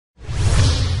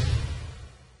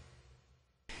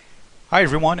Hi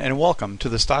everyone, and welcome to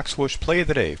the Stock Swoosh Play of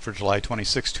the Day for July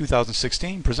 26,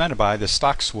 2016, presented by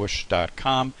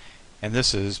thestockswoosh.com, and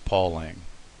this is Paul Lang.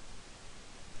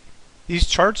 These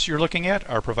charts you're looking at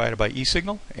are provided by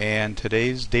eSignal, and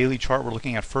today's daily chart we're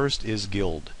looking at first is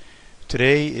GILD.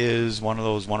 Today is one of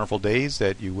those wonderful days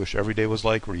that you wish every day was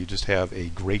like, where you just have a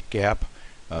great gap,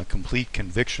 complete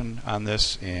conviction on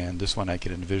this, and this one I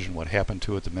could envision what happened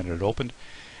to it the minute it opened,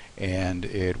 and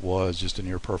it was just a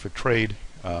near perfect trade.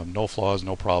 No flaws,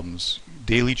 no problems.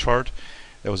 Daily chart,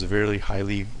 that was a very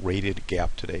highly rated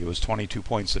gap today. It was 22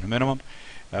 points at a minimum,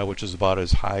 which is about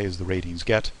as high as the ratings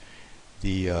get.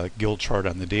 The GILD chart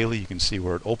on the daily, you can see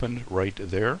where it opened right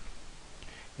there.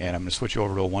 And I'm going to switch you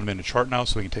over to a 1 minute chart now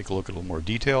so we can take a look at a little more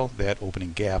detail. That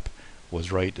opening gap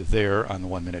was right there on the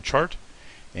 1 minute chart.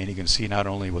 And you can see not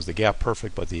only was the gap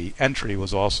perfect, but the entry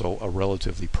was also a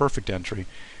relatively perfect entry.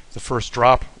 The first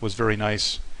drop was very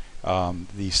nice.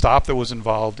 The stop that was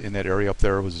involved in that area up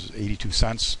there was 82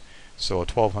 cents, so a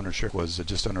 1,200 share was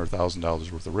just under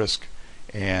 $1,000 worth of risk,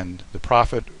 and the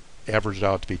profit averaged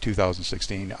out to be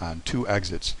 2016 on 2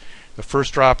 exits. The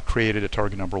first drop created a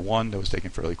target number 1 that was taken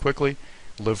fairly quickly,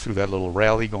 lived through that little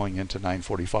rally going into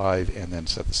 945, and then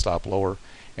set the stop lower,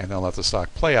 and then let the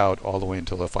stock play out all the way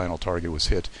until the final target was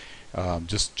hit,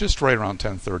 just right around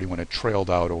 10:30 when it trailed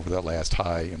out over that last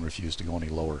high and refused to go any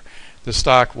lower. The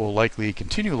stock will likely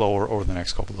continue lower over the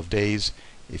next couple of days.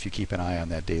 If you keep an eye on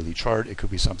that daily chart, it could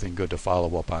be something good to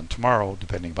follow up on tomorrow,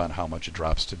 depending upon how much it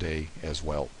drops today as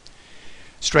well.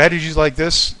 Strategies like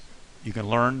this you can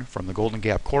learn from the Golden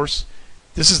Gap course.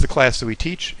 This is the class that we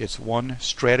teach. It's one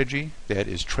strategy that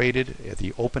is traded at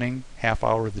the opening half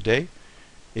hour of the day.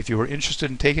 If you are interested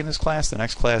in taking this class, the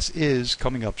next class is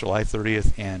coming up July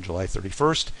 30th and July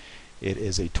 31st. It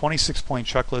is a 26-point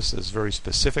checklist that's very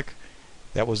specific.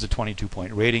 That was the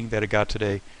 22-point rating that it got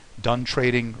today. Done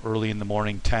trading early in the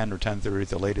morning, 10 or 10:30 at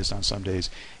the latest on some days,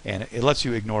 and it lets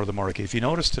you ignore the market. If you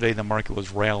notice today, the market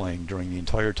was rallying during the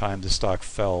entire time the stock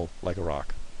fell like a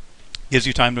rock. Gives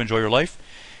you time to enjoy your life.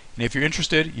 And if you're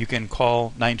interested, you can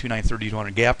call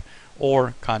 929-3200-GAP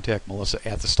or contact Melissa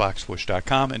at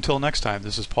thestockswoosh.com. Until next time,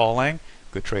 this is Paul Lang.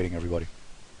 Good trading, everybody.